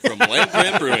From Land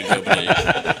Grant Brewing Company,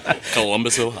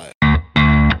 Columbus, Ohio.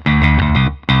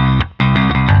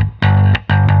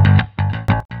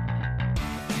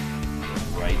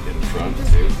 Right in front,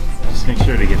 too. Just make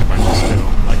sure to get a bunch of spittle,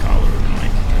 like all over the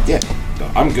mic. Yeah,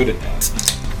 I'm good at that.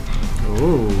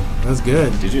 Ooh, that's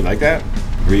good. Did you like that?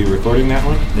 Were you recording that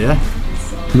one? Yeah.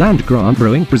 Land Grant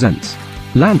Brewing presents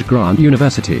Land Grant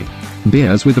University.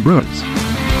 Beers with the Brewers.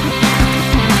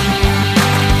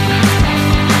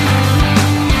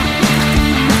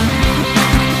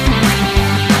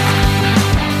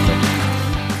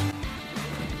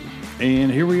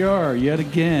 And here we are, yet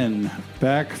again,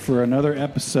 back for another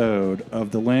episode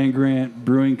of the Land Grant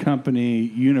Brewing Company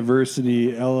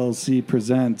University LLC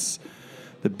presents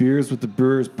the Beers with the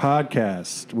Brewers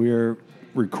podcast. We are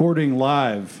recording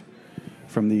live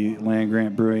from the Land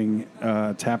Grant Brewing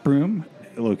tap room,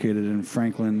 located in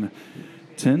Franklinton.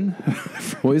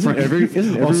 Well, isn't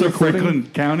every also Franklin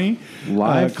County,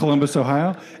 live? Columbus,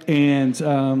 Ohio, and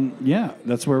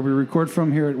that's where we record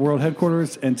from here at World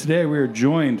Headquarters. And today we are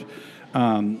joined.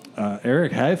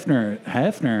 Eric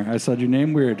Hafner, I said your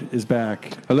name weird, is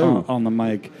back. Hello. On the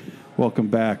mic. Welcome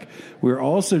back. We're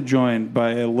also joined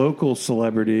by a local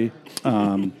celebrity.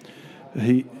 Day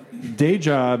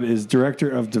job is Director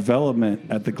of Development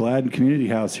at the Gladden Community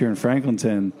House here in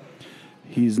Franklinton.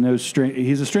 He's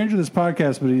he's a stranger to this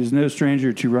podcast, but he's no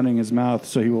stranger to running his mouth,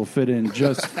 so he will fit in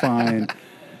just fine.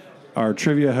 Our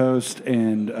trivia host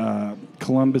and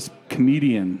Columbus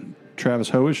comedian, Travis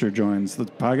Hoisher, joins the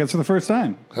podcast for the first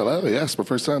time. Hello, yes, my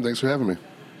first time. Thanks for having me.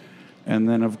 And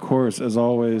then, of course, as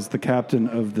always, the captain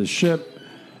of the ship,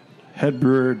 head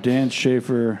brewer Dan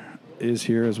Schaefer, is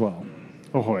here as well.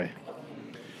 Ahoy.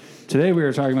 Today we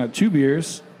are talking about two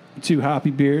beers, two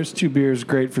hoppy beers, two beers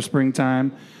great for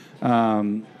springtime.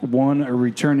 One, a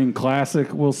returning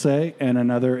classic, we'll say, and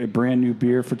another, a brand new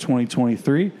beer for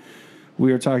 2023.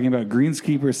 We are talking about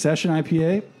Greenskeeper Session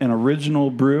IPA, an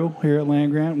original brew here at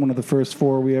Land Grant, one of the first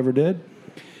 4 we ever did.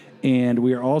 And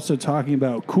we are also talking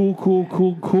about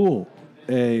Cool,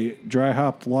 a dry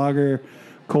hopped lager,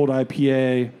 cold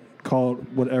IPA, call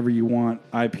it whatever you want,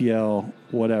 IPL,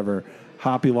 whatever.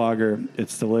 Hoppy lager,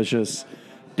 it's delicious.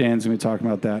 Dan's going to be talking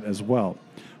about that as well.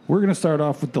 We're going to start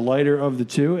off with the lighter of the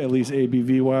two, at least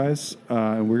ABV-wise,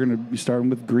 and we're going to be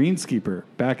starting with Greenskeeper,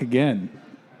 back again.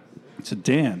 So,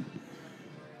 Dan,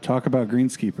 talk about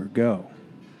Greenskeeper. Go.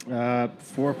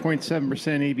 4.7%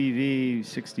 ABV,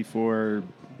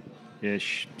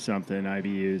 64-ish something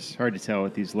IBUs. Hard to tell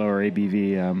with these lower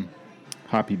ABV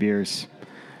hoppy beers.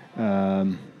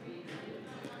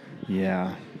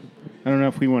 Yeah. I don't know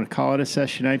if we want to call it a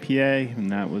Session IPA,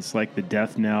 and that was like the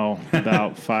death knell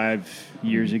about 5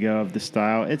 years ago of the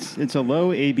style. It's a low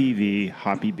ABV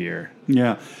hoppy beer.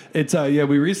 Yeah, it's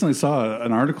we recently saw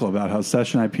an article about how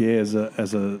Session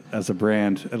IPA as a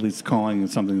brand, at least calling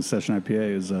something a Session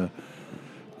IPA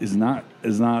is not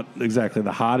exactly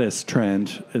the hottest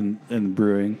trend in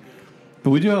brewing.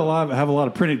 But we do have a lot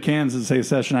of printed cans that say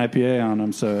Session IPA on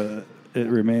them, so it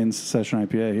remains Session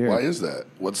IPA here. Why is that?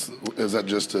 Is it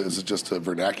just a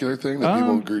vernacular thing that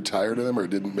people grew tired of them or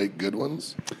didn't make good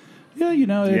ones? Yeah,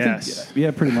 Yes.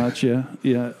 Pretty much, yeah.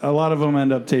 A lot of them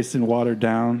end up tasting watered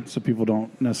down, so people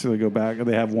don't necessarily go back.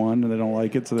 They have one and they don't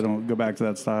like it, so they don't go back to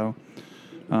that style.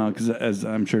 Because as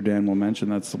I'm sure Dan will mention,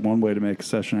 that's one way to make a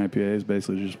Session IPA is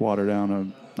basically just water down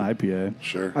an IPA.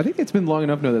 Sure. I think it's been long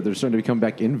enough now that they're starting to become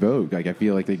back in vogue. Like, I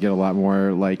feel like they get a lot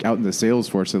more, like, out in the sales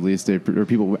force at least, there are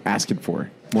people asking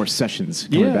for more sessions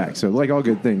coming back. So, like, all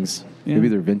good things. Yeah. Maybe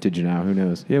they're vintage now. Who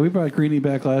knows? Yeah, we brought Greenie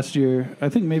back last year. I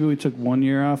think maybe we took 1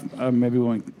 year off. Maybe we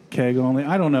went keg only.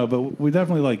 I don't know, but we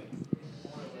definitely,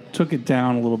 took it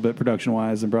down a little bit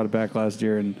production-wise and brought it back last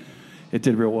year, and it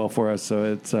did real well for us.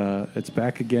 So it's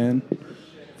back again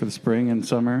for the spring and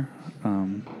summer.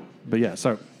 But yeah,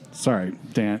 sorry,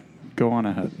 Dan, go on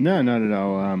ahead. No, not at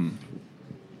all.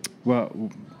 Well,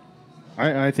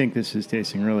 I think this is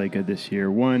tasting really good this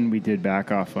year. One, we did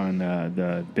back off on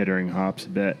the bittering hops a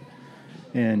bit.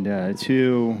 And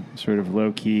 2, sort of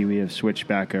low-key, we have switched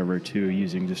back over to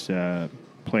using just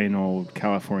plain old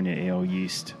California ale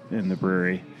yeast in the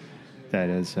brewery. That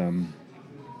is...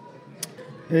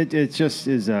 It just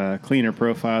is a cleaner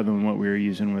profile than what we were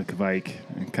using with Kvike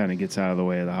and kind of gets out of the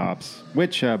way of the hops,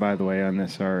 which, by the way, on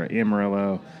this are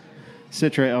Amarillo,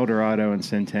 Citra, Eldorado, and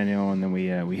Centennial, and then we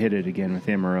hit it again with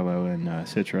Amarillo and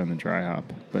Citra on the dry hop.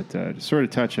 But to sort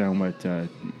of touch on what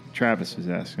Travis was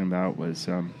asking about was,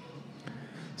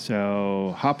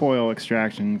 so hop oil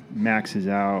extraction maxes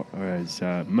out as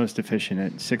most efficient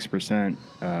at 6%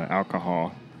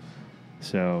 alcohol.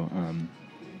 So...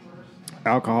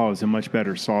 alcohol is a much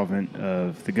better solvent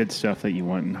of the good stuff that you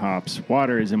want in hops.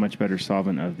 Water is a much better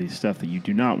solvent of the stuff that you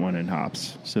do not want in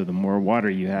hops. So the more water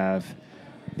you have,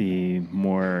 the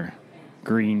more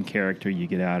green character you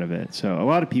get out of it. So a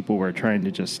lot of people were trying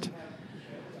to just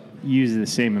use the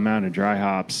same amount of dry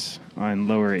hops on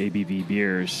lower ABV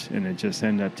beers, and it just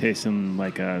ended up tasting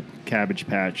like a Cabbage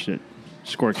Patch that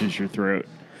scorches your throat.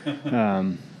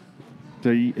 So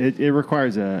it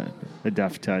requires a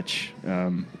deft touch.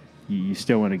 You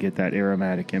still want to get that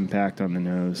aromatic impact on the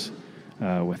nose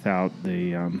without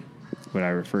the what I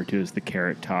refer to as the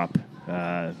carrot top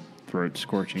throat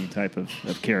scorching type of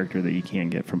character that you can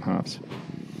get from hops.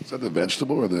 Is that the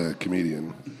vegetable or the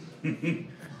comedian?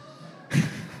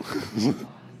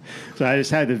 So I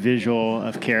just had the visual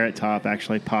of Carrot Top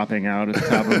actually popping out at the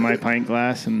top of my pint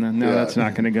glass, and that's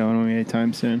not going to go away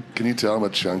anytime soon. Can you tell I'm a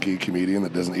chunky comedian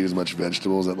that doesn't eat as much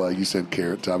vegetables? That, like you said,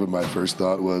 Carrot Top, and my first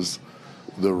thought was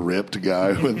the ripped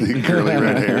guy with the curly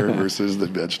red hair versus the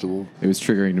vegetable. It was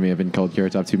triggering to me. I've been called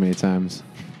Carrot Top too many times.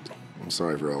 I'm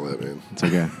sorry for all that, man. It's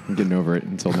okay. I'm getting over it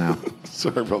until now.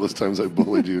 Sorry for all those times I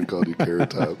bullied you and called you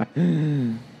Carrot Top.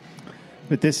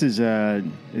 But this is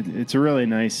it's a really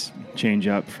nice change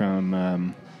up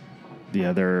from the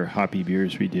other hoppy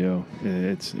beers we do.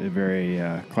 It's a very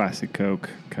classic Coke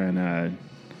kind of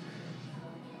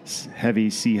heavy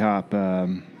C hop,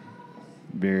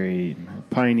 very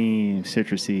piney,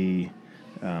 citrusy,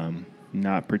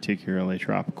 not particularly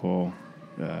tropical.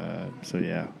 So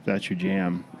yeah, if that's your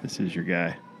jam, this is your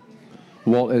guy.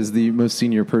 Walt, as the most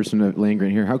senior person at Land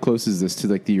Grant here, how close is this to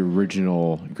like the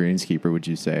original Greenskeeper, would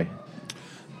you say?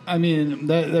 I mean,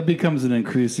 that becomes an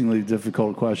increasingly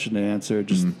difficult question to answer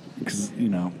just because,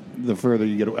 the further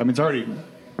you get... I mean,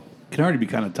 can already be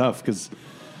kind of tough because,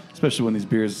 especially when these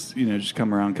beers, just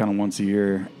come around kind of once a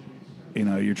year,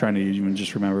 you're trying to even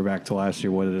just remember back to last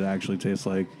year, what did it actually taste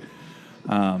like?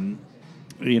 And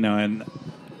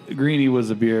Greenie was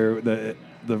a beer that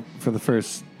for the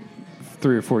first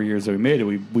 3 or 4 years that we made it,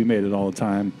 we made it all the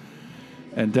time,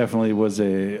 and definitely was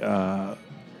a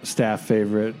staff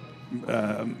favorite.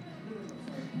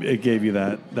 It gave you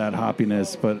that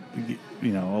hoppiness, but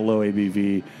a low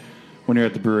ABV when you're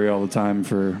at the brewery all the time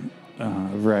for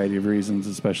a variety of reasons,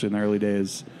 especially in the early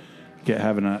days.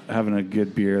 Having a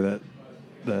good beer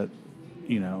that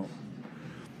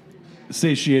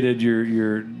satiated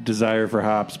your desire for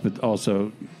hops, but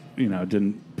also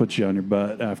didn't put you on your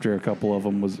butt after a couple of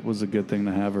them was a good thing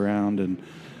to have around. And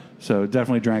so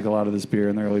definitely drank a lot of this beer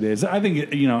in the early days. I think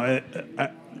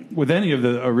with any of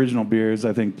the original beers,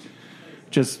 I think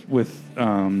just with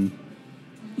upgrades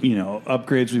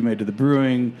we made to the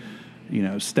brewing,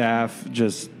 staff,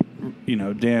 just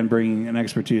Dan bringing an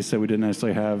expertise that we didn't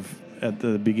necessarily have at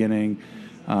the beginning.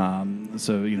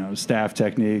 So staff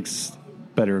techniques,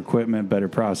 better equipment, better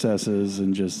processes,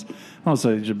 and just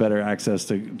also just better access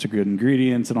to good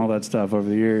ingredients and all that stuff over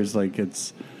the years. Like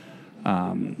it's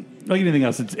like anything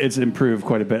else, it's improved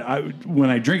quite a bit. When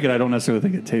I drink it, I don't necessarily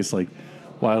think it tastes like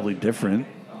wildly different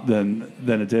than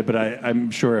it did, but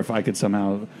I'm sure if I could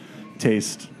somehow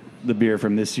taste the beer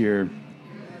from this year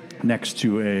next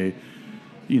to a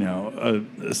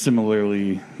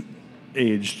similarly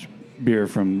aged beer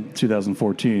from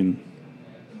 2014,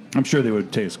 I'm sure they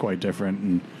would taste quite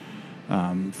different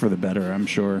and for the better, I'm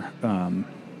sure.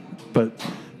 But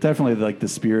definitely like the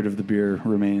spirit of the beer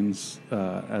remains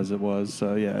as it was.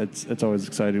 So yeah, it's always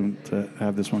exciting to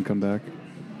have this one come back.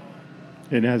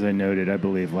 And as I noted, I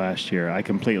believe last year, I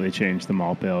completely changed the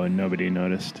malt bill and nobody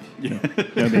noticed.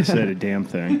 Nobody said a damn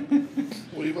thing.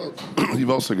 Well, you've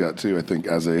also got, too, I think,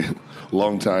 as a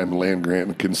longtime Land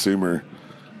Grant consumer,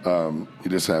 you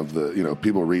just have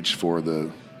people reach for the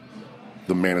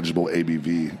manageable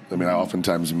ABV. I mean, I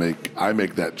oftentimes make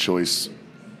that choice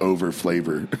over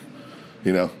flavor,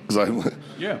 because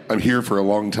I'm here for a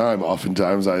long time.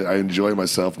 Oftentimes I enjoy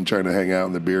myself and trying to hang out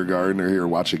in the beer garden or here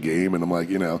watch a game, and I'm like,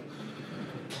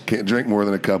 can't drink more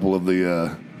than a couple of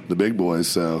the big boys.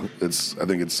 So I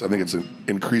think it's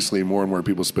increasingly more and more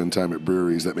people spend time at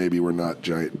breweries that maybe were not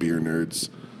giant beer nerds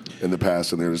in the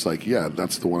past, and they're just like, yeah,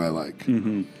 that's the one I like.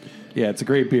 Mm-hmm. Yeah, it's a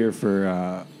great beer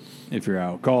for if you're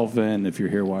out golfing, if you're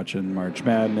here watching March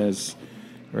Madness,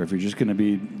 or if you're just going to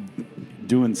be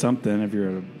doing something, if you're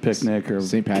at a picnic or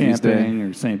St. Patty's camping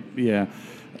or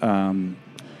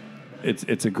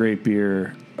it's a great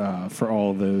beer for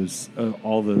all those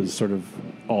sort of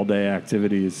all day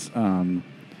activities.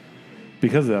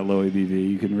 Because of that low ABV,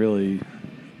 you can really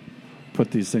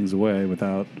put these things away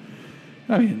without.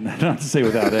 I mean, not to say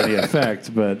without any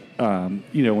effect, but when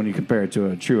you compare it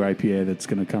to a true IPA that's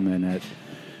going to come in at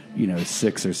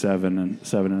 6 or 7 and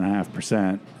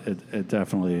 7.5%, it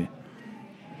definitely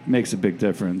makes a big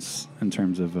difference in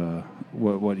terms of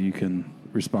what you can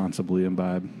responsibly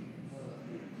imbibe.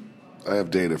 I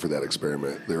have data for that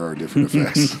experiment. There are different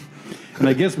effects. And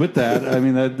I guess with that, I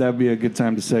mean that'd be a good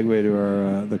time to segue to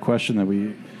our the question that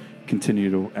we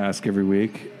continue to ask every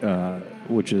week,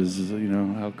 which is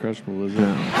how crushable is it?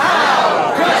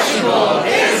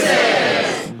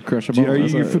 Crushable. Are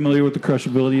you familiar with the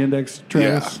crushability index,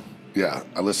 Travis? Yeah.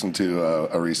 I listened to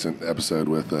a recent episode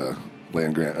with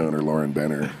land grant owner Lauren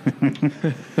Benner.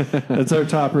 That's our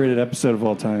top-rated episode of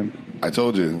all time. I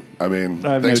told you. I mean,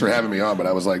 thanks for having me on, but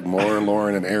I was like, more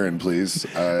Lauren and Aaron, please.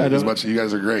 As much as you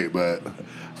guys are great, but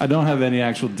I don't have any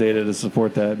actual data to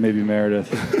support that. Maybe Meredith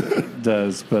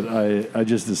does, but I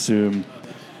just assume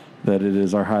that it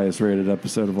is our highest-rated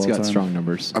episode of all time. It's got strong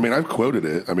numbers. I mean, I've quoted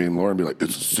it. I mean, Lauren be like,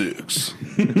 it's a 6.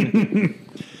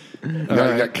 You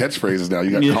got catchphrases now. You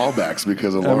got callbacks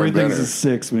because of Lauren Benner. Everything's a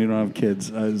 6 when you don't have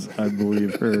kids. I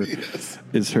believe her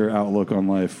is her outlook on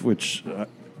life, which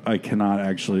I cannot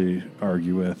actually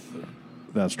argue with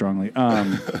that strongly.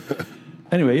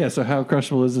 Anyway, yeah. So how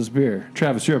crushable is this beer?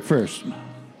 Travis, you're up first.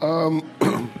 I'm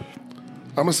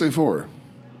gonna say 4.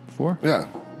 4? Yeah,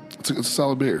 it's a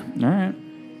solid beer. All right.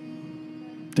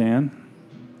 Dan,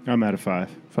 I'm at a 5.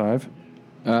 5.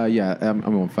 Yeah, I'm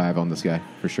going 5 on this guy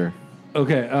for sure.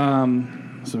 Okay.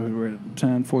 So we're at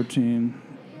 10, 14.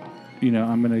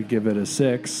 I'm going to give it a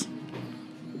 6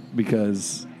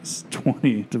 because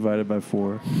 20 divided by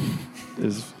 4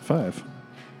 is 5.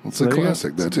 It's So a there you go.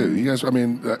 classic, though, too. You guys, I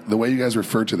mean, the way you guys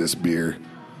refer to this beer,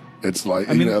 it's like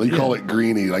you call it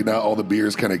greeny. Like not all the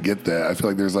beers kind of get that. I feel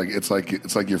like there's like it's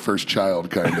like your first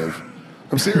child kind of.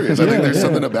 I'm serious. I think there's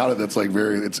something about it that's like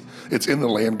it's in the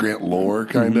land grant lore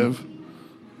kind of.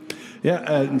 Yeah,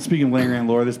 and speaking of land grant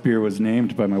lore, this beer was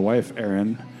named by my wife,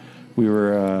 Erin. We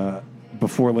were,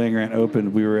 before land grant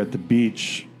opened, we were at the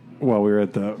beach while we were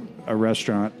at a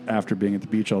restaurant after being at the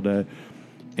beach all day.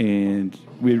 And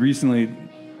we had recently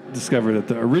discovered that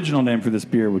the original name for this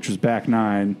beer, which was Back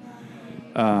Nine,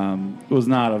 was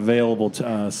not available to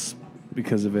us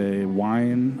because of a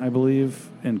wine, I believe,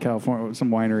 in California. Some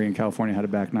winery in California had a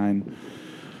Back Nine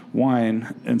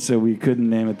wine, and so we couldn't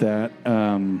name it that.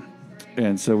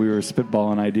 And so we were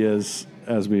spitballing ideas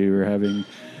as we were having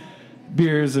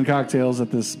beers and cocktails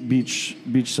at this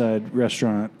beachside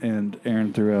restaurant, and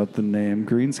Aaron threw out the name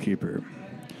Greenskeeper.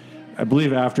 I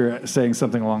believe after saying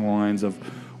something along the lines of,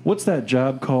 what's that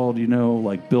job called,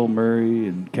 like Bill Murray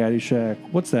and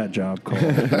Caddyshack? What's that job called?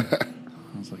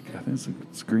 I was like, I think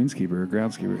it's Greenskeeper or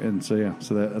Groundskeeper. And so,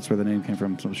 that's where the name came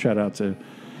from. So shout out to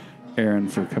Aaron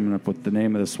for coming up with the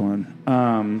name of this one.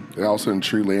 Also, in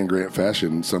true land grant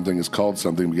fashion, something is called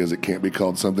something because it can't be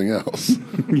called something else.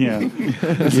 Yeah.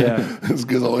 This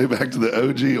goes all the way back to the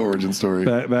OG origin story.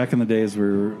 Back in the days, we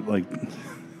were like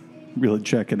really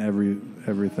checking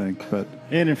everything. But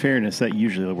And in fairness, that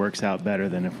usually works out better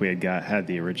than if we had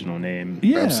the original name.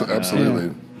 yeah,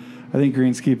 Absolutely. I think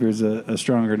Greenskeeper is a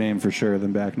stronger name for sure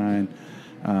than Back Nine.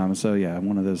 So yeah,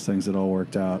 one of those things that all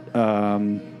worked out.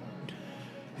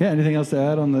 Yeah, anything else to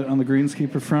add on the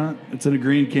Greenskeeper front? It's in a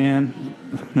green can.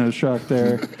 No shock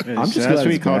there. I'm just glad that's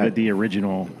we it's called bad. it the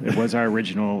original. It was our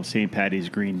original St. Patty's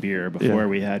green beer before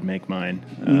we had Make Mine.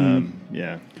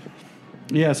 Yeah.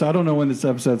 Yeah, so I don't know when this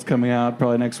episode's coming out.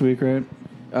 Probably next week, right?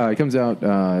 It comes out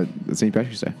St.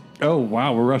 Patrick's Day. Oh,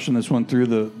 wow. We're rushing this one through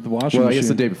the washing Well, I machine. guess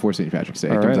the day before St. Patrick's Day.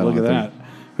 All It comes right, out look on at the that.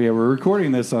 But yeah, we're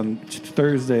recording this on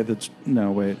Thursday.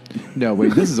 No, wait. No,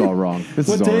 wait. This is all wrong. This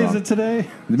What is all day wrong. is it today?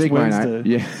 The Make It's Mine. Wednesday.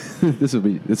 Yeah, this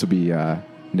will be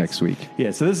next week.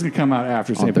 Yeah, so this is going to come out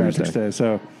after On St. Patrick's Thursday. Day.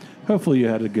 So hopefully you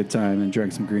had a good time and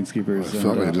drank some Greenskeepers. I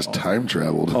felt like I just time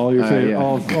traveled. all your favorite, yeah.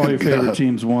 all your favorite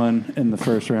teams won in the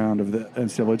first round of the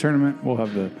NCAA tournament. We'll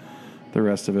have the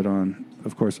rest of it on,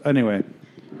 of course. Anyway,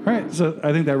 all right. So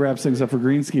I think that wraps things up for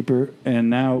Greenskeeper, and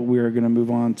now we're going to move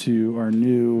on to our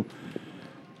new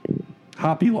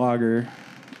Hoppy Lager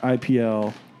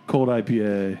IPL Cold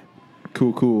IPA.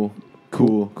 Cool.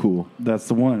 That's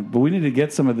the one. But we need to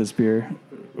get some of this beer.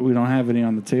 We don't have any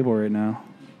on the table right now.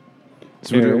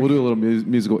 So we'll do a little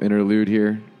musical interlude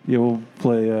here. Yeah, we'll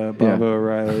play Bobo Yeah.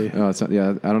 O'Reilly. Oh, it's not,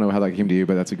 yeah, I don't know how that came to you,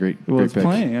 but that's a great It's pick.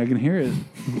 playing. I can hear it.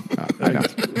 I know.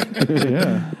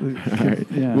 Yeah. All right.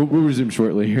 Yeah. We'll resume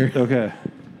shortly here. Okay.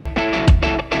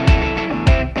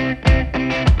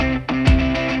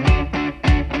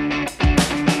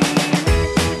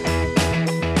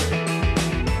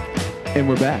 And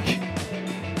we're back.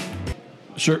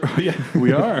 Sure. Yeah,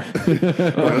 we are. All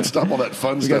right, let's stop all that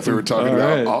fun stuff we were talking All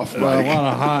about right. off mic. A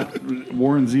lot of hot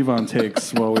Warren Zevon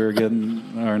takes while we were getting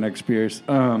our next beers.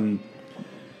 What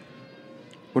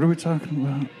are we talking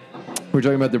about? We're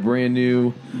talking about the brand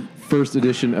new first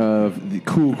edition of the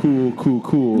cool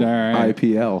All right.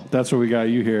 IPL. That's what we got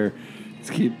you here.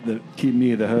 To keep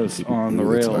me, the host, on the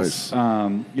That's rails.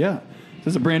 nice. This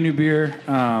is a brand new beer.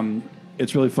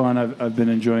 It's really fun. I've been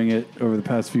enjoying it over the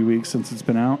past few weeks since it's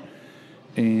been out,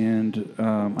 and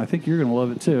I think you're going to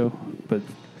love it too. But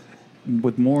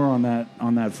with more on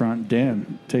that front,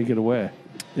 Dan, take it away.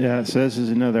 Yeah, so this is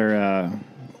another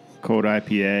cold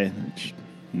IPA, which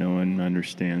no one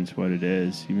understands what it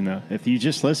is, even though if you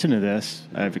just listen to this,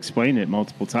 I've explained it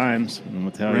multiple times, and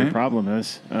what the hell your problem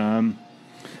is.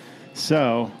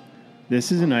 So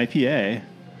this is an IPA,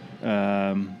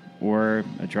 or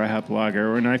a dry hop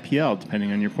lager, or an IPL,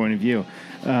 depending on your point of view.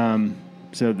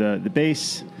 So the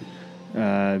base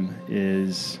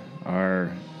is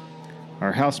our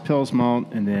house pills malt,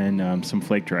 and then some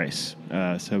flaked rice.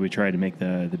 So we try to make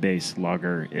the base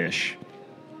lager-ish.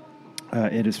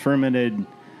 It is fermented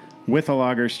with a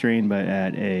lager strain, but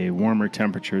at a warmer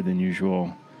temperature than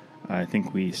usual. I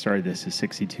think we started this at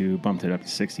 62, bumped it up to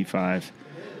 65.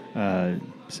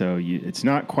 So it's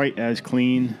not quite as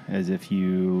clean as if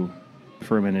you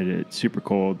fermented it super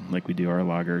cold like we do our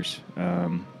lagers.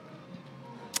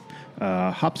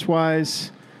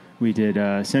 Hops-wise, we did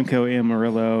Simcoe,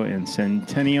 Amarillo, and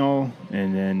Centennial,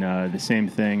 and then the same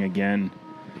thing again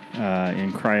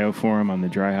in cryo form on the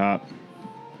dry hop,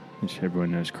 which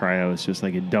everyone knows cryo is just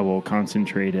like a double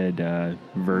concentrated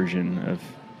version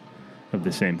of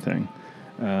the same thing.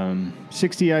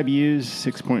 60 IBUs,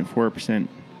 6.4%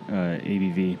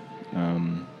 ABV.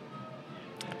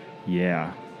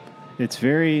 Yeah. It's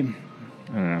very,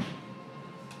 I don't know.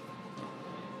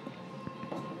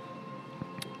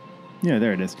 Yeah,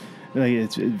 there it is. Like,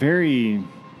 it's very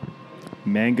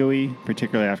mango-y,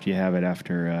 particularly after you have it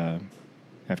after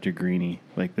greenie.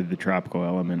 Like the tropical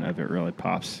element of it really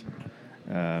pops.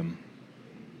 Yeah,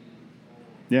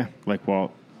 like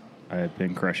Walt, I've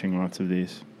been crushing lots of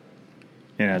these.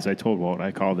 And as I told Walt,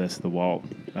 I call this the Walt.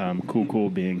 Cool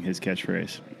being his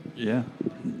catchphrase. Yeah,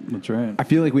 that's right. I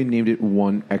feel like we named it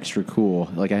one extra cool.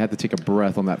 Like I had to take a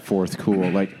breath on that fourth cool.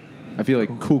 Like I feel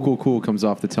like cool comes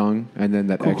off the tongue, and then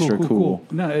that extra cool.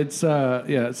 No, it's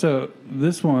So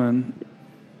this one,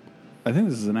 I think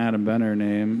this is an Adam Benner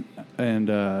name, and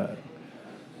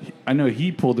I know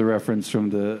he pulled the reference from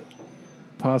the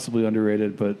possibly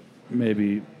underrated but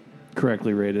maybe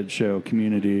correctly rated show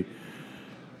Community.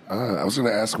 I was going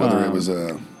to ask whether it was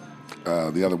the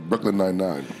other Brooklyn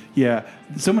Nine-Nine. Yeah,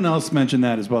 someone else mentioned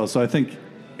that as well. So I think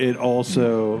it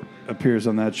also appears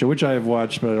on that show, which I have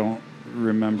watched, but I don't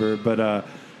remember. But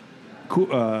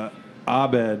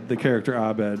Abed, the character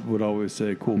Abed, would always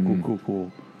say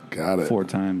cool. Got it. 4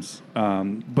 times.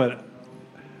 But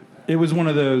it was one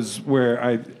of those where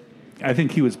I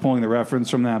think he was pulling the reference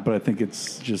from that, but I think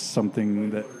it's just something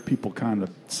that people kind of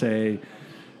say,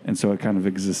 and so it kind of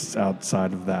exists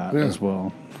outside of that as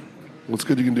well. Well, it's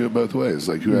good you can do it both ways.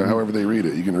 Like, however they read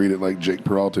it. You can read it like Jake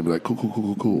Peralta and be like, cool.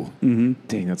 Mm-hmm.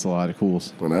 Dang, that's a lot of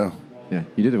cools. I know. Yeah,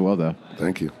 you did it well, though.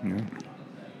 Thank you. Yeah.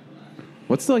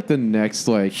 What's like the next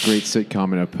like great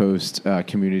sitcom in a post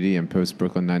Community and post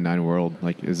Brooklyn Nine-Nine world?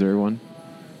 Like, is there one?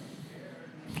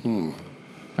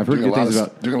 I've heard good things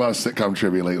about doing a lot of sitcom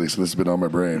trivia lately, so this has been on my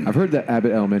brain. I've heard that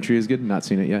Abbott Elementary is good. Not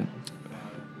seen it yet.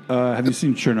 Have you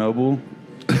seen Chernobyl?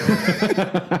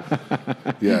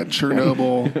 Yeah,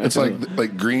 Chernobyl. It's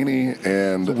like Greenie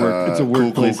and it's a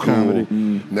workplace comedy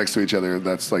next to each other.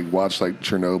 That's like watch like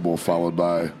Chernobyl followed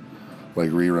by like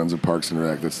reruns of Parks and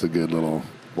Rec. That's the good little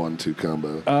 1-2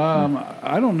 combo.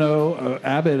 I don't know.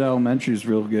 Abbott Elementary is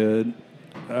real good.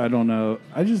 I don't know.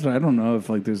 I don't know if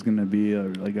like there's going to be a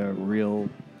real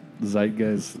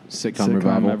zeitgeist sitcom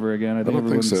revival ever again. I don't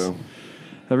think so.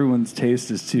 Everyone's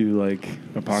taste is too like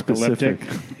apocalyptic.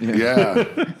 Yeah.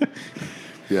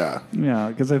 Yeah. Yeah,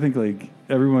 because I think like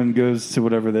everyone goes to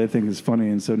whatever they think is funny,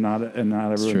 and so not everyone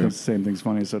thinks the same thing's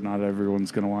funny, so not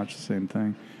everyone's going to watch the same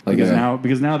thing.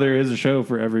 Because now there is a show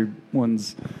for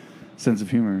everyone's sense of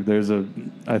humor. There's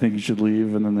I Think You Should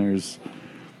Leave, and then there's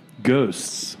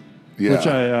Ghosts, which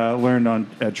I learned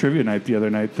at Trivia Night the other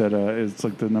night that it's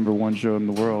like the #1 show in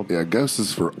the world. Yeah, Ghosts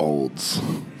is for olds.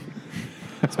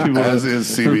 It's people As is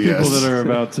CBS. For people that are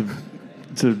about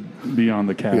to be on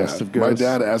the cast of Ghosts. My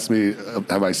dad asked me,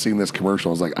 have I seen this commercial?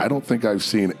 I was like, I don't think I've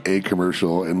seen a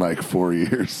commercial in like 4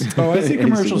 years. Oh, I see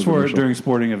commercials for it during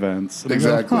sporting events. And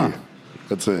Exactly. I go,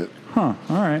 That's it. All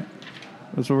right.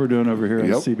 That's what we're doing over here on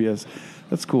CBS.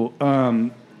 That's cool.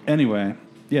 Anyway,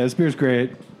 yeah, this beer's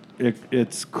great.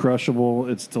 It's crushable.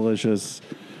 It's delicious.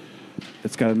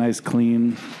 It's got a nice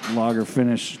clean lager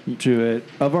finish to it.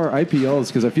 Of our IPLs,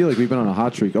 because I feel like we've been on a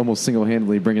hot streak, almost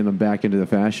single-handedly bringing them back into the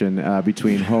fashion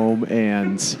between home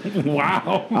and...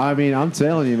 Wow. I mean, I'm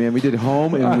telling you, man, we did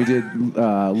home and we did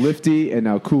lifty and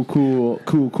now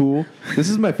cool. This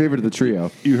is my favorite of the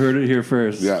trio. You heard it here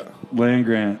first. Yeah. Land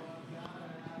Grant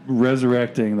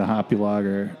resurrecting the hoppy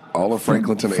lager. All of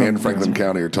Franklinton and Franklin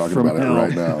County are talking about hell.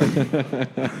 it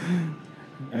right now.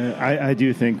 I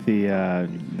do think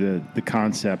the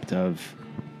concept of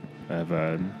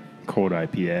a cold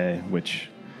IPA, which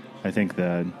I think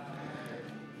the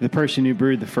person who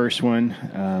brewed the first one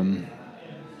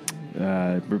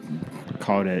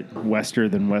called it Wester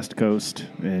than West Coast,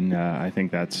 and I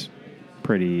think that's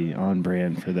pretty on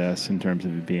brand for this in terms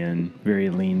of it being very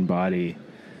lean body,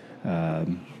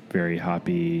 very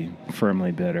hoppy,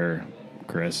 firmly bitter,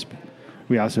 crisp.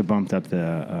 We also bumped up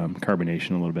the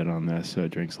carbonation a little bit on this, so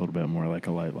it drinks a little bit more like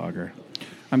a light lager.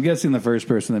 I'm guessing the first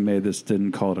person that made this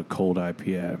didn't call it a cold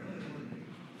IPA.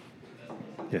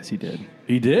 Yes, he did.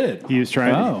 He did. He was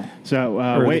trying. Oh. So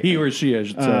Or he or she, I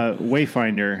should say.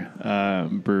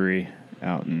 Wayfinder Brewery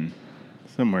out in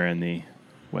somewhere in the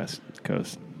West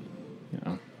Coast,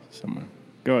 somewhere.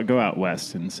 Go out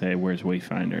west and say, where's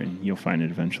Wayfinder, and you'll find it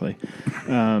eventuagely. It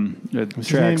What's his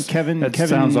tracks. name? That Kevin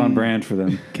sounds on brand for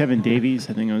them. Kevin Davies,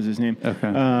 I think that was his name.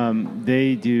 Okay.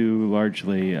 They do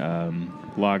largely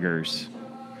lagers,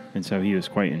 and so he was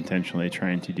quite intentionally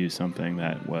trying to do something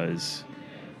that was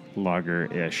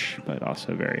lager-ish, but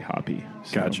also very hoppy.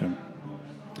 So, Gotcha.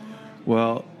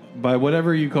 Well, by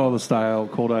whatever you call the style,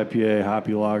 cold IPA,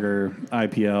 hoppy lager,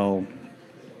 IPL,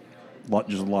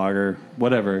 just lager,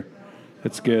 whatever,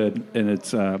 it's good, and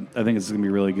it's. I think it's going to be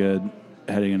really good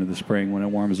heading into the spring when it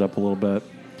warms up a little bit.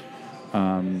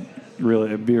 Really,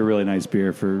 it'd be a really nice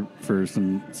beer for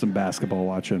some basketball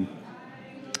watching.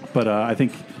 But I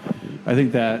think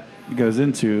that goes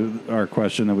into our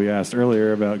question that we asked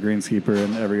earlier about Greenskeeper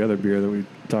and every other beer that we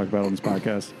talked about on this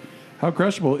podcast. How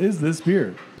crushable is this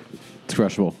beer? It's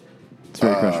crushable. It's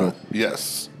very crushable.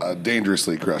 Yes,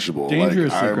 dangerously crushable.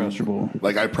 Dangerously crushable.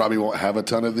 Like, I probably won't have a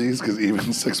ton of these because even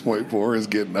 6.4 is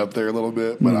getting up there a little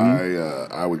bit, but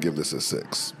I would give this a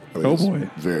 6. I think it's boy.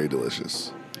 very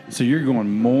delicious. So you're going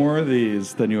more of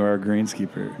these than you are a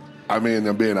Greenskeeper. I mean,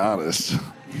 I'm being honest.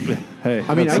 Hey,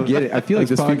 I mean, I get it. I feel like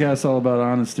this this podcast is all about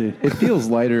honesty. it feels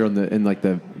lighter on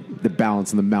the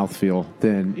balance and the mouthfeel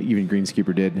than even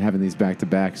Greenskeeper did, having these back to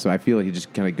back. So I feel like it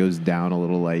just kind of goes down a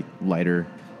little like lighter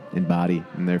in body,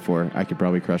 and therefore I could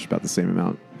probably crush about the same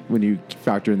amount. When you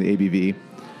factor in the ABV,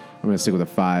 I'm going to stick with a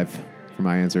 5 for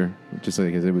my answer, just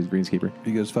like it was Greenskeeper.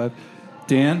 He goes 5.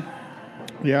 Dan?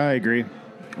 Yeah, I agree.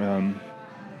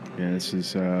 This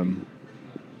is one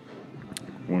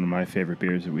of my favorite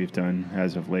beers that we've done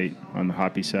as of late on the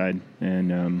hoppy side,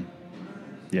 and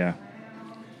I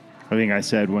think I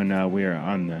said when we were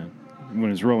when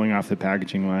it was rolling off the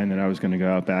packaging line that I was going to go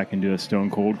out back and do a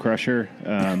Stone Cold Crusher.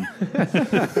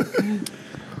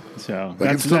 So That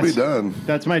can still be done.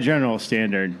 That's my general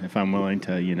standard. If I'm willing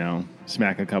to,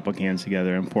 smack a couple cans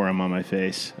together and pour them on my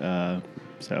face.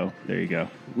 So there you go.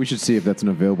 We should see if that's an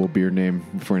available beer name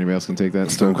before anybody else can take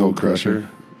that. Stone Cold Crusher.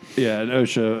 Yeah, and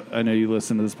OSHA, I know you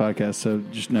listen to this podcast, so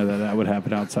just know that would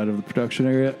happen outside of the production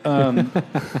area.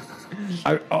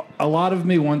 A lot of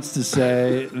me wants to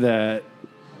say that,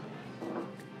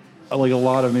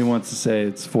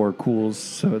 it's 4 cools,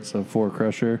 so it's a 4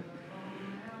 crusher.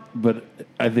 But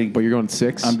I think... But you're going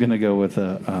 6? I'm going to go with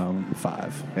a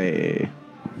 5. Hey.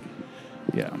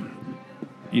 Yeah.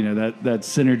 That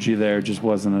synergy there just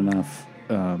wasn't enough.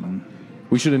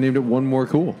 We should have named it One More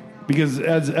Cool. Because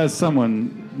as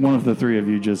one of the three of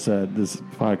you just said, this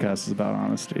podcast is about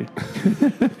honesty.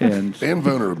 and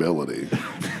vulnerability.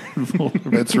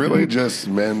 It's really just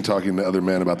men talking to other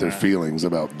men about their feelings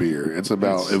about beer. It's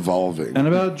about evolving. And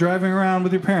about driving around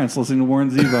with your parents listening to Warren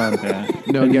Zevon.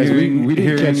 No, guys, we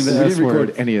didn't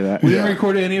record any of that. We didn't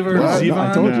record any of our What? Zevon? No,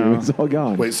 I told you, it's all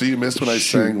gone. Wait, so you missed when I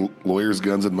sang Lawyers,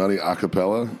 Guns, and Money a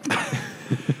cappella?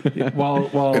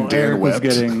 While And Dan Eric was wept.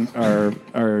 getting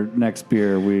our next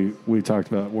beer, we talked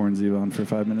about Warren Zevon for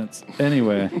 5 minutes.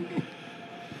 Anyway.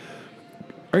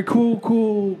 All right,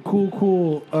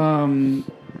 cool.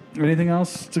 Anything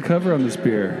else to cover on this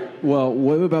beer? Well,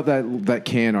 what about that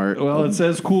can art? Well, it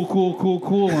says cool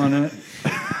on it.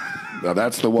 Now,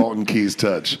 that's the Walton Keys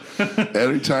touch.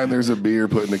 Every time there's a beer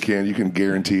put in a can, you can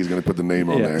guarantee he's going to put the name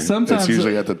on Yeah, there. sometimes- It's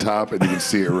usually at the top, and you can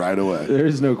see it right away. There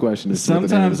is no question. as to what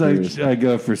the name of Sometimes the beer is. I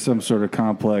go for some sort of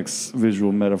complex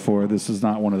visual metaphor. This is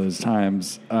not one of those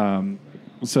times.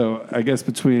 So I guess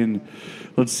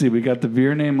let's see, we got the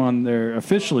beer name on there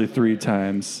officially 3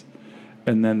 times.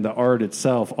 And then the art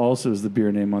itself also is the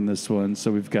beer name on this one.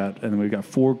 So we've got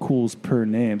 4 cools per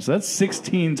name. So that's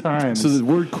 16 times. So the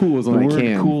word "cool" is on the the word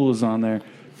can. "cool" is on there,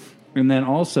 and then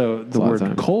also the a lot of word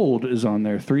times. "cold" is on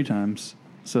there 3 times.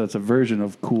 So that's a version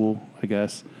of "cool," I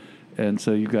guess. And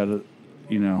so you got to,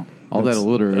 All that that's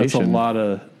alliteration.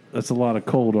 That's a lot of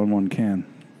cold on one can.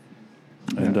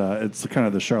 And it's kind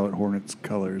of the Charlotte Hornets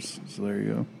colors. So there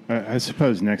you go. I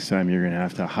suppose next time you're going to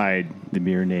have to hide the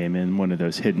beer name in one of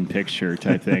those hidden picture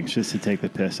type things just to take the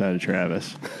piss out of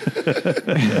Travis.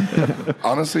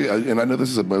 Honestly, and I know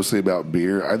this is mostly about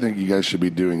beer, I think you guys should be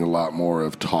doing a lot more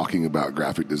of talking about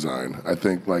graphic design. I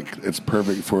think it's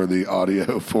perfect for the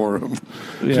audio forum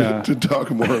to talk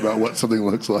more about what something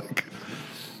looks like.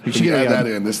 You should add that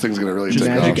in. This thing's going to really take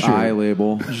Magic off. eye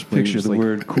label. Just picture the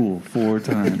word "cool" 4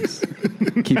 times.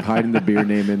 Keep hiding the beer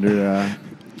name under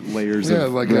layers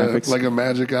of graphics. like a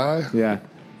magic eye. Yeah. Is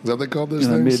that what they call those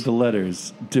And I made things? the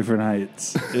letters different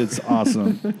heights. It's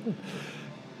awesome.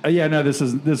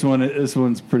 This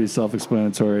one's pretty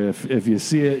self-explanatory. If you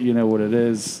see it, you know what it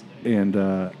is, and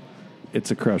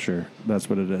it's a crusher. That's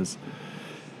what it is.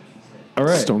 All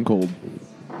right, Stone cold.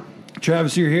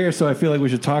 Travis, you're here, so I feel like we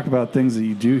should talk about things that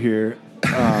you do here.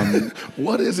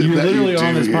 What is it You're that literally you do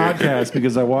on this here? podcast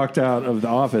because I walked out of the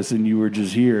office and you were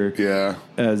just here. Yeah.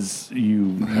 As you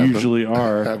usually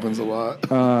are. Happens a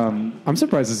lot. I'm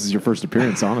surprised this is your first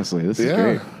appearance, honestly. This is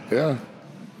great. Yeah.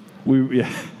 We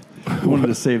wanted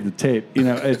to save the tape.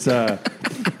 It's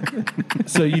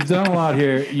so you've done a lot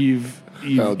here. You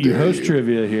host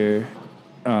trivia here.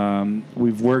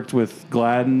 We've worked with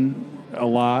Gladden a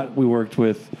lot. We worked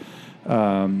with Dick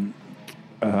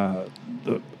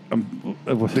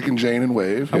and Jane and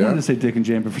Wave. I wanted to say Dick and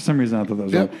Jane, but for some reason I thought that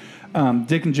was wrong.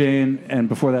 Dick and Jane, and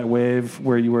before that, Wave,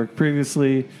 where you worked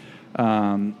previously.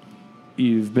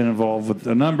 You've been involved with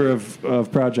a number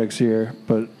of projects here,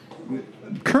 but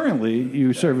currently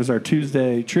you serve as our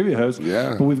Tuesday trivia host.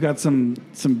 Yeah. But we've got some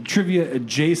trivia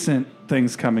adjacent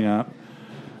things coming up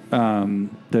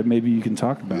that maybe you can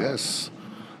talk about. Yes.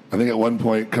 I think at one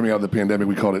point, coming out of the pandemic,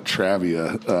 we called it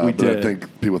Travia. We but did. I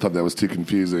think people thought that was too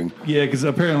confusing. Yeah, because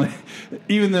apparently,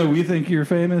 even though we think you're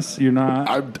famous, you're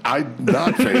not. I'm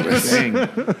not famous.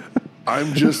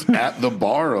 I'm just at the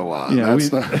bar a lot. Yeah,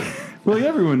 That's not... Well,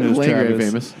 everyone knows Landry Travis.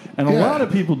 famous. And a lot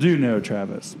of people do know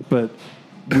Travis, but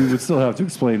we would still have to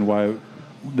explain why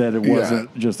that it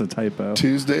wasn't just a typo.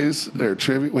 Tuesdays or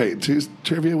trivia. Wait,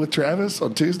 trivia with Travis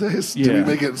on Tuesdays? Did we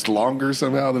make it longer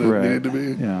somehow than it needed to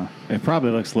be? Yeah. It probably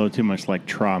looks a little too much like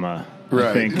trauma. Right.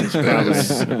 I think is probably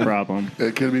the problem.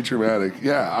 It could be traumatic.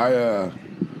 Yeah, I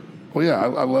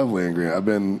love Land Grant. I've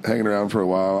been hanging around for a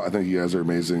while. I think you guys are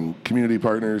amazing community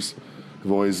partners.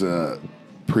 I've always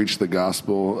preached the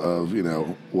gospel of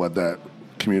what that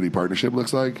community partnership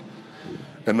looks like.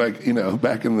 And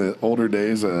back in the older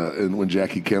days, and when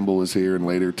Jackie Kimball was here, and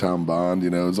later Tom Bond, it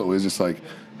was always just like,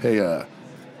 hey,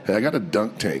 I got a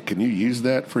dunk tank. Can you use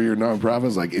that for your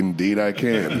nonprofits? Like, indeed I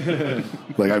can.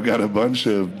 I've got a bunch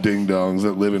of ding dongs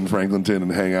that live in Franklinton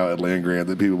and hang out at Land Grant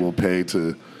that people will pay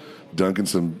to dunk in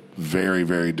some very,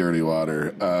 very dirty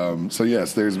water. So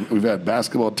yes, we've had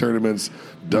basketball tournaments,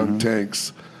 dunk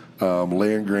tanks.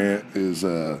 Land Grant is.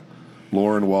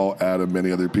 Lauren, Walt, Adam,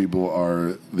 many other people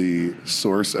are the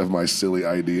source of my silly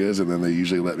ideas, and then they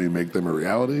usually let me make them a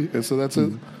reality. And so that's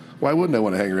it. Why wouldn't I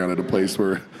want to hang around at a place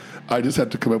where I just have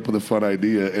to come up with a fun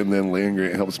idea, and then Land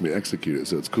Grant helps me execute it?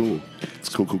 So it's cool. It's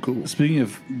cool. Speaking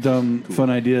of dumb, fun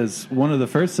ideas, one of the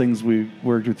first things we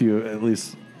worked with you, at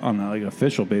least on an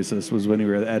official basis, was when you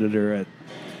were the editor at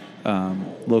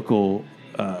local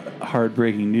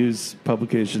hard-breaking news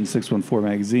publication 614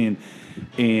 Magazine,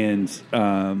 and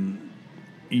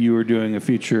you were doing a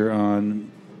feature on,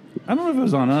 I don't know if it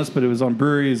was on us, but it was on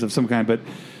breweries of some kind, but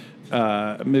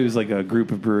maybe it was like a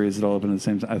group of breweries that all opened at the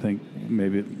same time. I think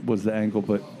maybe it was the angle.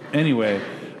 But anyway,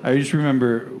 I just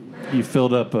remember you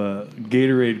filled up a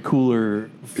Gatorade cooler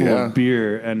full of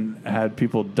beer and had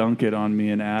people dunk it on me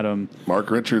and Adam.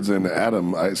 Mark Richards and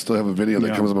Adam, I still have a video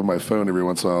that comes up on my phone every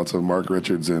once in a while. It's of Mark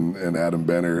Richards and Adam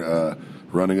Benner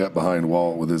running up behind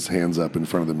Walt with his hands up in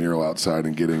front of the mural outside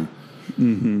and getting...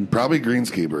 Probably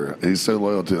Greenskeeper. He's so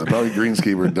loyal to it. Probably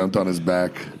Greenskeeper dumped on his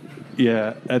back.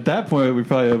 Yeah, at that point, we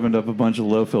probably opened up a bunch of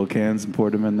low-fill cans and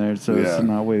poured them in there so as to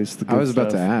not waste the good I was about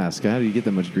to stuff. ask, how do you get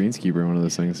that much Greenskeeper in one of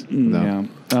those things?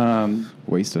 Yeah.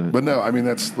 Wasting it. But no, I mean,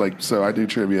 that's so I do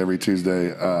trivia every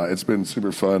Tuesday. It's been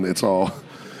super fun. It's all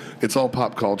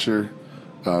pop culture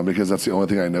because that's the only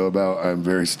thing I know about. I'm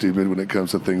very stupid when it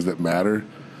comes to things that matter,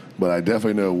 but I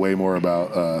definitely know way more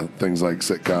about things like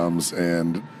sitcoms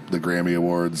and the Grammy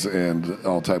Awards and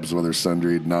all types of other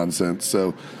sundry nonsense.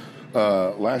 So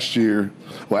Last year,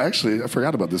 well, actually, I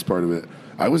forgot about this part of it.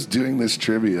 I was doing this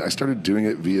trivia. I started doing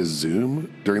it via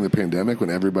Zoom during the pandemic when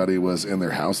everybody was in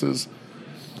their houses.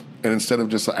 And instead of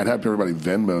just, I'd have everybody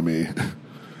Venmo me.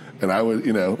 And I would,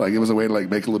 it was a way to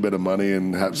make a little bit of money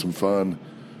and have some fun.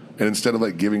 And instead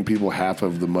of giving people half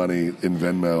of the money in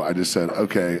Venmo, I just said,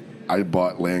 okay, I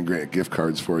bought Land Grant gift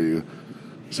cards for you.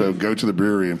 So go to the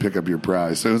brewery and pick up your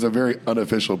prize. So it was a very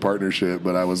unofficial partnership,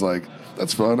 but I was like,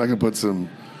 that's fun. I can put some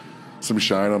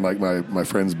shine on my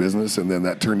friend's business. And then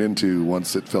that turned into,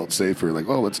 once it felt safer,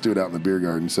 let's do it out in the beer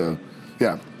garden. So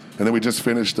yeah. And then we just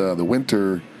finished the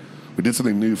winter. We did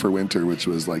something new for winter, which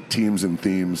was teams and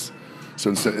themes.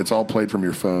 So instead, it's all played from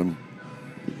your phone.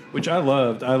 Which I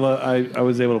loved. I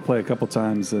was able to play a couple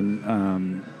times.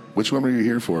 And which one were you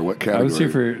here for? What category? I was here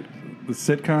for the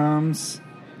sitcoms,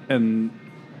 and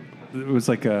it was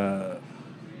a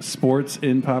sports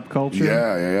in pop culture.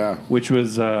 Yeah. Which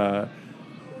was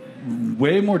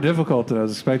way more difficult than I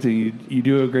was expecting. You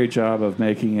do a great job of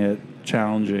making it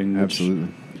challenging. Which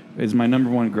Absolutely. is my number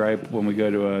one gripe when we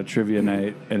go to a trivia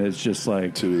night, and it's just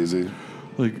too easy.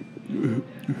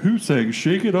 Who sang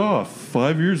 "Shake It Off"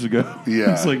 5 years ago?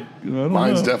 Yeah, it's I don't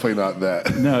mine's know. definitely not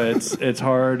that. No, it's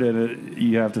hard, and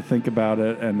you have to think about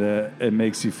it, and it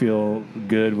makes you feel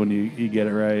good when you get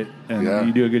it right, and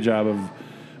you do a good job of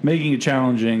making it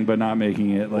challenging, but not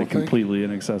making it completely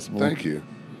inaccessible. Thank you.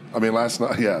 I mean, last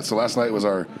night was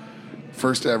our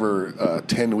first ever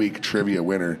 10-week trivia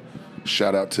winner.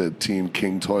 Shout out to Team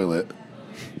King Toilet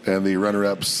and the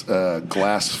runner-ups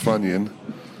Glass Funyun.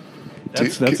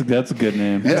 That's a good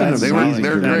name. Yeah,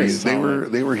 they're great.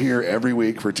 Solid. They were here every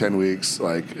week for 10 weeks.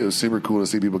 It was super cool to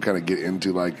see people kind of get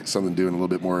into something doing a little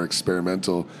bit more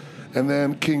experimental. And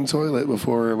then King Toilet,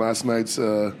 before last night's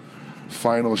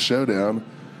final showdown,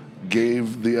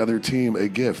 gave the other team a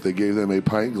gift. They gave them a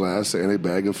pint glass and a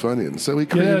bag of Funyuns. So we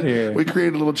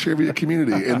created a little trivia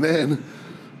community. And then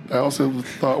I also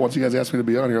thought, once you guys asked me to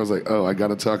be on here, I was like, I got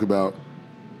to talk about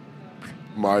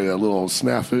my little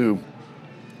snafu.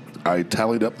 I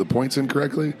tallied up the points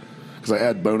incorrectly because I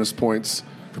add bonus points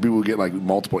for people who get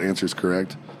multiple answers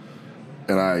correct.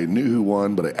 And I knew who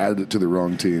won, but I added it to the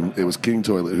wrong team. It was King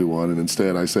Toilet who won, and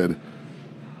instead I said,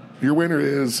 your winner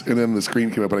is, and then the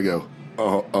screen came up and I go,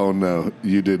 oh no,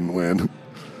 you didn't win.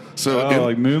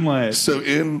 So Moonlight. So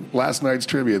in last night's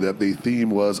trivia, that the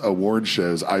theme was award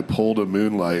shows, I pulled a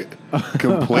Moonlight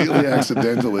completely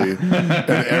accidentally,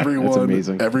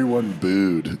 and everyone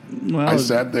booed. Well, I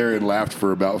sat there and laughed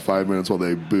for about 5 minutes while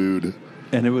they booed.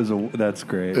 And that's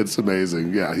great. It's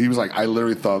amazing. Yeah, he was I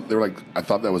literally thought they were I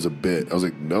thought that was a bit. I was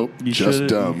like, nope, you just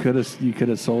dumb. You could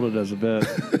have sold it as a bit.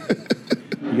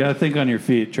 You got to think on your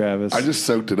feet, Travis. I just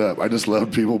soaked it up. I just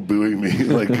loved people booing me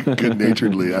good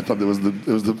naturedly. I thought it was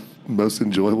the most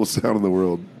enjoyable sound in the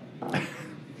world.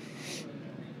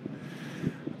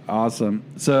 Awesome.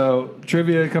 So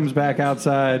trivia comes back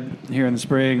outside here in the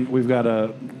spring. We've got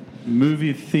a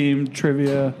movie themed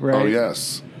trivia, right? Oh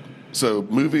yes. So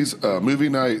movie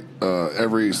night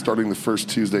starting the first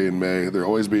Tuesday in May. There'll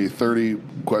always be 30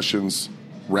 questions,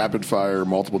 rapid fire,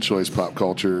 multiple choice, pop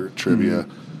culture trivia.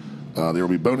 Mm-hmm. There will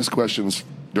be bonus questions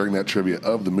during that trivia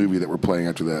of the movie that we're playing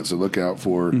after that. So look out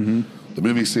for the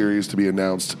movie series to be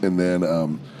announced. And then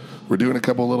we're doing a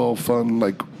couple little fun,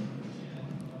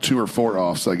 2 or 4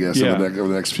 offs, I guess, over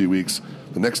the next few weeks.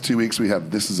 The next 2 weeks we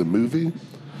have This Is a Movie.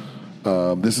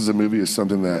 This Is a Movie is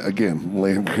something that, again,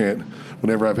 Land Grant,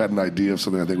 whenever I've had an idea of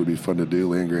something I think would be fun to do,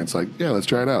 Land Grant's let's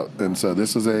try it out. And so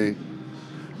this is a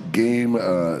game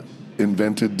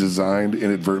invented, designed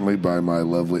inadvertently by my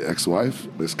lovely ex-wife,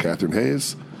 Miss Catherine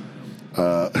Hayes,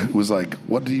 who was like,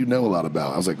 what do you know a lot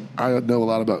about? I was like, I know a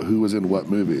lot about who was in what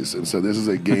movies. And so this is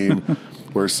a game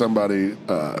where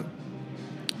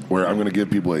where I'm going to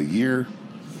give people a year,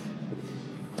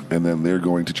 and then they're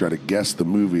going to try to guess the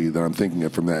movie that I'm thinking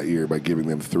of from that year by giving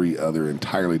them 3 other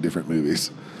entirely different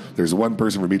movies. There's one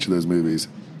person from each of those movies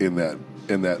in that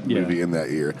movie in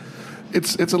that year.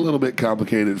 It's a little bit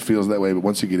complicated. It feels that way, but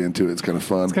once you get into it, it's kind of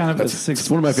fun. It's kind of it's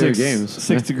one of my favorite games.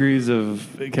 6 degrees of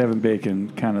Kevin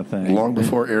Bacon kind of thing. Long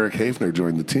before Eric Hafner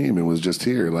joined the team and was just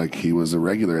here, he was a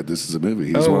regular at This Is a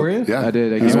Movie. Were you? Yeah, I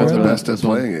did. He's one of the best at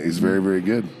playing it. He's very, very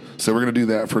good. So we're going to do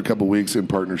that for a couple weeks in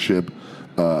partnership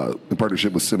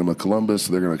with Cinema Columbus.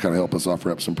 So they're going to kind of help us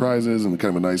offer up some prizes and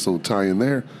kind of a nice little tie-in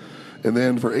there. And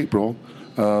then for April,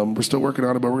 we're still working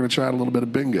on it, but we're going to try out a little bit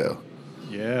of bingo.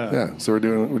 Yeah. So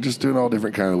we're just doing all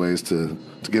different kind of ways to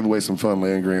give away some fun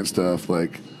Land Grant stuff,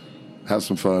 have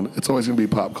some fun. It's always going to be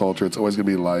pop culture. It's always going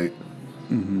to be light.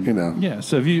 Mm-hmm. Yeah.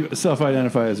 So if you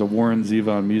self-identify as a Warren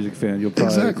Zevon music fan, you'll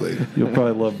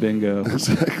probably love bingo.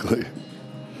 Exactly.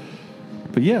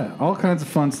 But yeah, all kinds of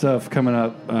fun stuff coming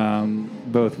up,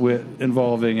 both with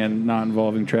involving and not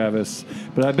involving Travis.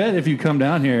 But I bet if you come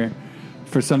down here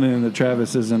for something that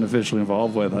Travis isn't officially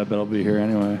involved with, I bet I'll be here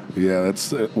anyway. Yeah,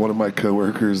 that's one of my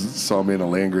coworkers saw me in a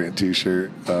land grant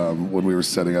T-shirt when we were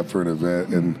setting up for an event,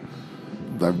 and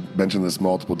I've mentioned this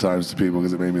multiple times to people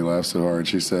because it made me laugh so hard.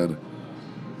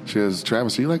 She goes,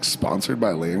 Travis, are you like sponsored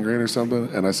by Land Grant or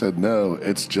something? And I said, no,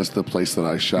 it's just the place that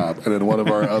I shop. And then one of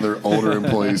our other older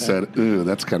employees said, ooh,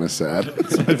 that's kind of sad.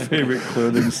 It's my favorite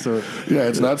clothing store. Yeah,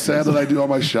 it's not sad that I do all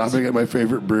my shopping at my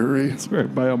favorite brewery. That's where I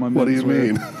buy all my What do you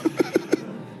menswear.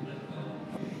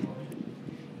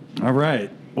 mean? All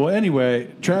right. Well, anyway,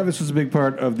 Travis was a big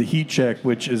part of the Heat Check,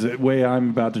 which is a way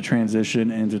I'm about to transition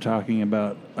into talking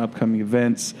about upcoming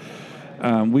events.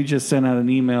 We just sent out an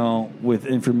email with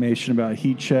information about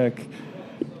Heat Check,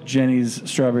 Jenny's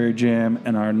Strawberry Jam,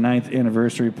 and our 9th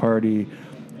anniversary party.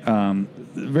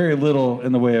 Very little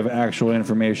in the way of actual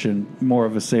information, more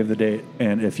of a save the date.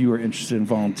 And if you are interested in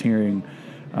volunteering,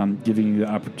 giving you the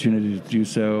opportunity to do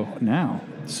so now.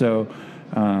 So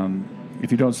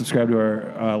if you don't subscribe to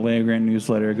our Land Grant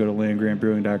newsletter, go to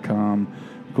landgrantbrewing.com.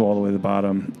 Go all the way to the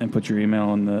bottom and put your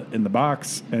email in the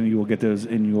box, and you will get those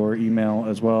in your email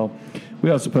as well. We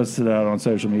also posted it out on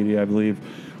social media, I believe.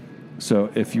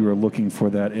 So if you are looking for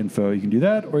that info, you can do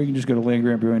that, or you can just go to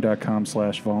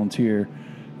landgrantbrewing.com/volunteer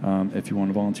if you want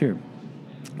to volunteer.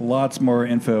 Lots more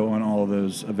info on all of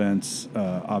those events,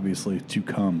 obviously, to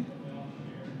come.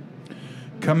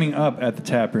 Coming up at the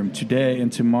tap room today and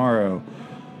tomorrow,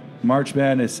 March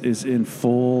Madness is in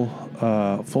full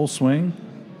swing.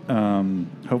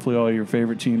 Hopefully all your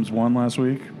favorite teams won last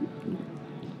week.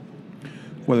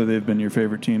 Whether they've been your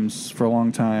favorite teams for a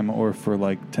long time or for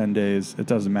like 10 days, it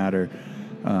doesn't matter.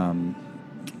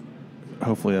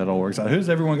 Hopefully that all works out. Who's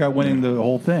everyone got winning the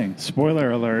whole thing?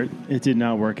 Spoiler alert, it did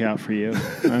not work out for you.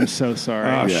 I'm so sorry.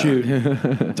 Oh, Yeah. shoot.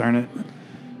 Darn it.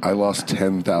 I lost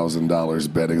 $10,000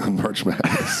 betting on March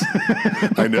Madness.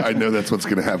 I know that's what's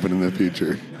going to happen in the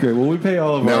future. Great. Well, we pay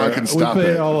all of Now our I can stop we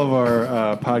pay it. all of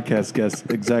our podcast guests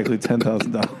exactly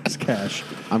 $10,000 cash.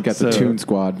 I've got the So Toon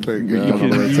Squad. Thank You God.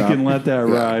 can let that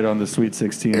ride on the Sweet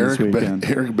 16 this weekend.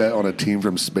 Eric bet on a team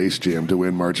from Space Jam to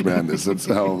win March Madness. That's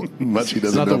how much he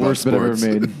It's doesn't not know the about worst bet ever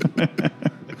sports. made.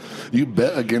 You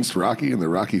bet against Rocky in the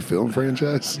Rocky film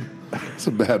franchise? It's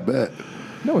a bad bet.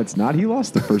 No, it's not. He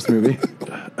lost the first movie.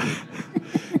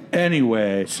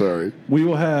 Anyway, Sorry. we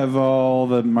will have all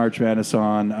the March Madness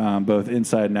on, both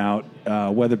inside and out,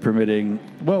 weather permitting.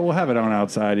 Well, we'll have it on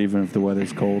outside even if the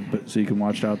weather's cold, but so you can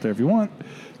watch it out there if you want.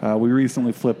 We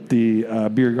recently flipped the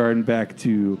beer garden back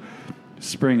to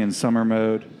spring and summer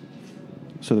mode,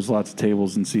 so there's lots of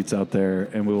tables and seats out there,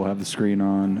 and we will have the screen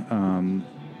on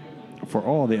for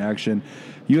all the action.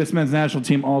 U.S. men's national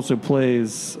team also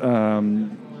plays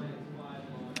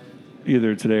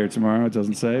either today or tomorrow, it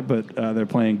doesn't say, but they're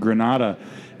playing Grenada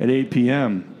at 8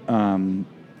 p.m.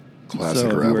 Classic So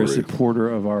if you're a rivalry. supporter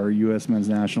of our U.S. men's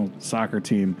national soccer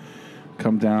team,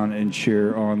 come down and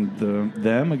cheer on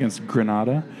them against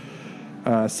Grenada.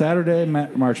 Saturday,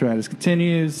 March Madness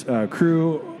continues.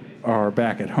 Crew are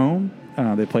back at home.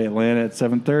 They play Atlanta at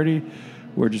 7:30.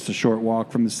 We're just a short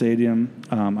walk from the stadium.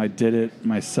 I did it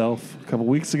myself a couple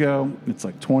weeks ago. It's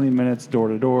like 20 minutes door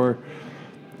to door.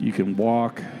 You can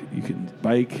walk, you can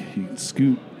bike, you can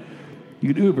scoot,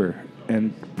 you can Uber.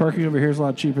 And parking over here is a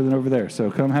lot cheaper than over there.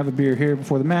 So come have a beer here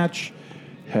before the match,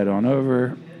 head on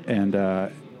over, and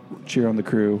cheer on the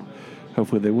Crew.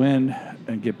 Hopefully they win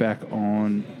and get back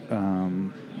on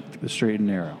the straight and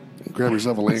narrow. Grab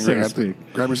yourself a land So to grant.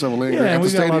 speak. Grab yourself a land Yeah, grant and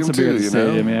at the we've got lots stadium of beer at too. the You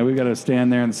stadium. know. Yeah, we've got to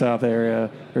stand there in the south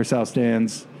area or south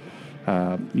stands.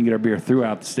 You can get our beer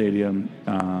throughout the stadium,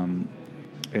 and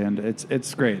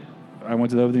it's great. I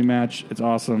went to the opening match. It's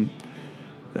awesome.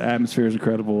 The atmosphere is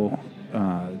incredible.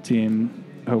 The team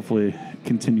hopefully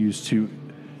continues to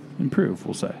improve.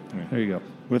 We'll say. There you go.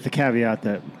 With the caveat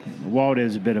that Walt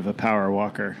is a bit of a power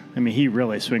walker. I mean, he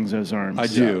really swings those arms. I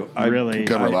do. I really.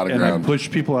 Cover a lot of and ground. I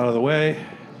push people out of the way,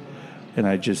 and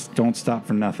I just don't stop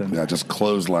for nothing. Yeah, just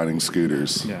closelining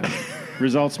scooters. Yeah.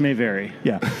 Results may vary.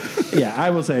 Yeah.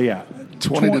 I will say, yeah.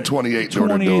 20 to 28 door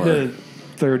to 20 door. to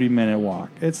 30-minute walk.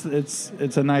 It's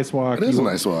a nice walk. It is a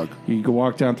nice walk. You can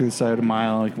walk down through the side of a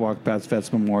mile. You can walk past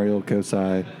Vets Memorial,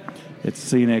 Kosai. It's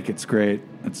scenic. It's great.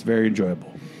 It's very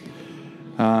enjoyable.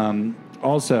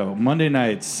 Also, Monday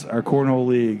nights, our Cornhole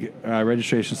League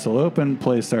registration is still open.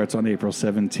 Play starts on April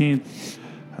 17th.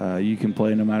 You can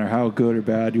play no matter how good or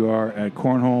bad you are at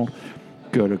Cornhole.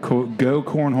 Go to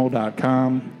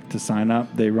gocornhole.com to sign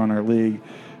up. They run our league.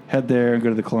 Head there and go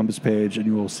to the Columbus page, and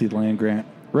you will see the land grant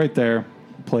right there.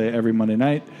 Play every Monday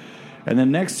night. And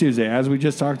then next Tuesday, as we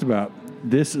just talked about,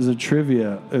 This is a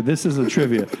trivia. This is a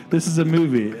trivia. This is a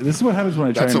movie. This is what happens when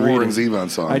I try That's a and read Warren it. Zevon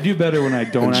song. I do better when I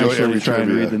don't Enjoy actually every try and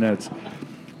trivia. read the notes.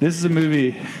 This is a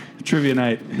movie trivia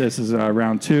night. This is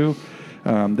round 2.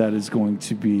 That is going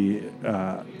to be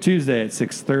Tuesday at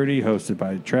 6:30, hosted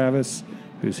by Travis,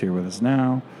 who's here with us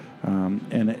now.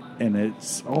 And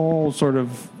it's all sort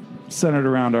of centered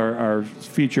around our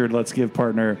featured Let's Give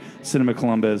partner, Cinema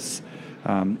Columbus.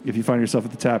 If you find yourself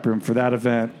at the tap room for that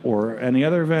event or any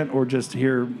other event, or just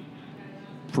here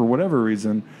for whatever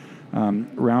reason,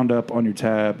 round up on your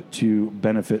tab to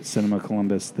benefit Cinema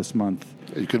Columbus this month.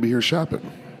 You could be here shopping.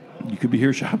 You could be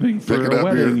here shopping for Picking a up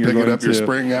wedding. your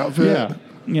spring outfit. Yeah.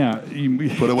 Yeah. You,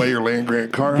 Put away your Land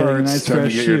Grant Getting a Carhartts. nice Time to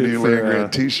fresh get your shoot new for, Land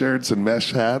Grant T-shirts and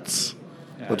mesh hats.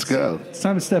 Let's go. It's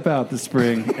time to step out this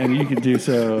spring, and you can do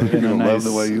so in You're a gonna nice love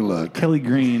the way you look. Kelly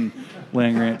Green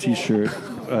Land Grant T-shirt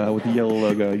with the yellow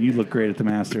logo. You look great at the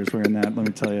Masters wearing that. Let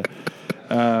me tell you.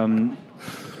 I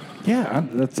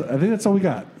think that's all we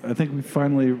got. I think we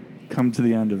finally come to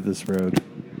the end of this road.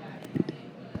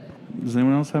 Does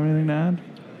anyone else have anything to add?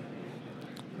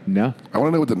 No. I want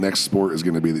to know what the next sport is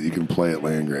going to be that you can play at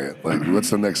Land Grant. Like, what's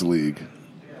the next league?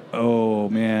 Oh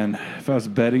man, if I was a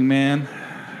betting man,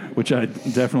 which I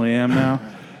definitely am now,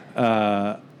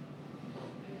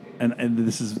 and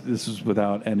this is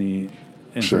without any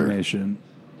information.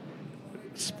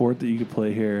 Sport that you could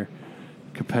play here,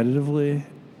 competitively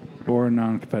or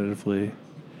non-competitively,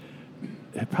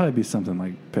 it'd probably be something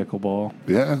like pickleball.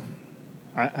 Yeah.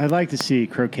 I'd like to see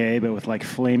croquet, but with like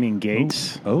flaming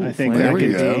gates. I think flaming that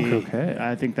could gates. be. Croquet.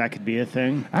 I think that could be a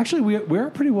thing. Actually, we are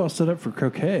pretty well set up for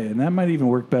croquet, and that might even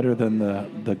work better than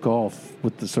the golf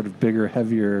with the sort of bigger,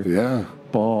 heavier Yeah.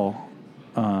 ball.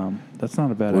 That's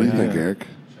not a bad What do idea. you think, Eric?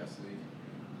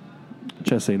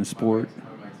 Chess ain't a sport.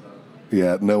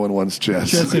 Yeah, no one wants chess.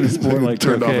 Chess ain't a sport like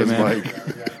Turned croquet, off his man.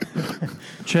 mic.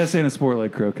 Chess ain't a sport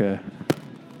like croquet.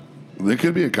 There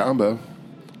could be a combo.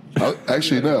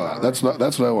 Actually, no. That's what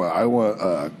I want. I want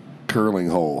a curling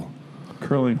hole.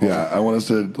 Curling hole. Yeah, I want us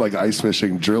to, like ice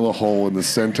fishing, drill a hole in the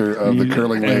center of the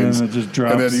curling and lanes. then it just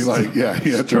drops. And then you have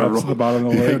to drops to the bottom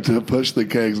of the you lake. have to push the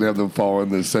kegs and have them fall in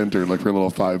the center, like for a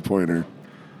little 5-pointer.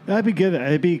 That'd be good.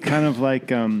 It'd be kind of like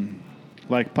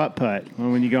putt-putt.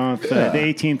 When you go off the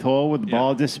 18th hole where the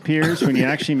ball disappears, when you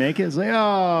actually make it, it's like,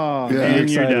 Yeah. You're and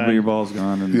you're excited, but done. your ball's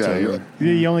gone. And it's Yeah, over.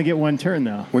 You only get one turn,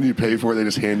 though. When you pay for it, they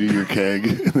just hand you your keg,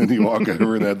 and then you walk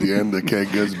over, and at the end, the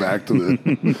keg goes back to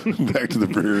the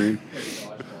brewery.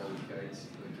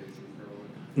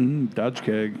 Dodge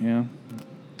keg, yeah.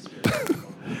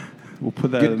 We'll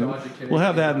put that. We'll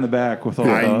have that in the back with all.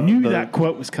 I the, knew the, that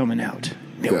quote was coming out.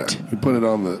 Yeah, you put it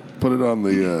on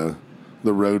the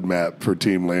roadmap for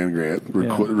Team Land Grant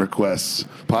requests.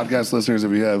 Podcast listeners,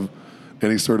 if you have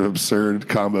any sort of absurd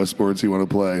combo sports you want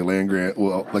to play, Land Grant.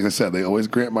 Well, like I said, they always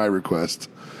grant my request.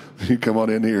 You come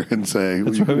on in here and say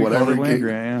That's why we whatever. call it Land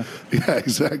Grant, yeah,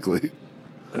 exactly.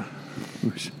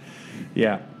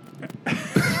 Yeah.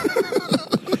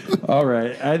 All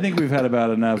right. I think we've had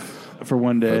about enough for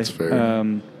one day. That's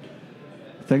fair.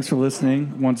 Thanks for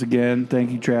listening once again.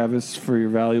 Thank you, Travis, for your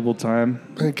valuable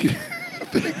time. Thank you.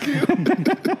 Thank you.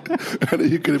 I know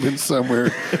you could have been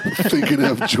somewhere thinking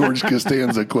of George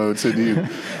Costanza quotes, and you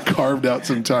carved out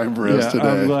some time for us today.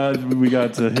 I'm glad we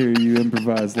got to hear you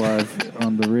improvise live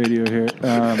on the radio here.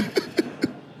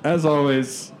 As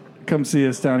always, come see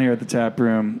us down here at the tap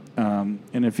room,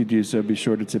 and if you do so, be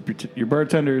sure to tip your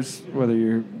bartenders, whether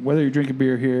you're drinking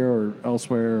beer here or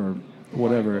elsewhere or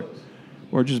whatever,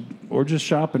 or just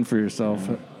shopping for yourself.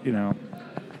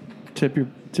 Tip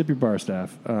your bar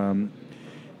staff.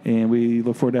 And we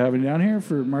look forward to having you down here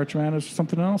for March Madness or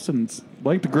something else. And it's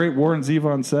like the great Warren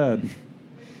Zevon said,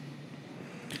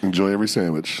 Enjoy every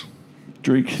sandwich.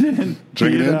 drink it in,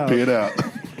 Drink it in, pee it out.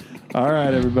 All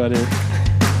right, everybody.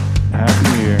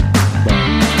 Happy New Year.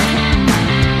 Bye.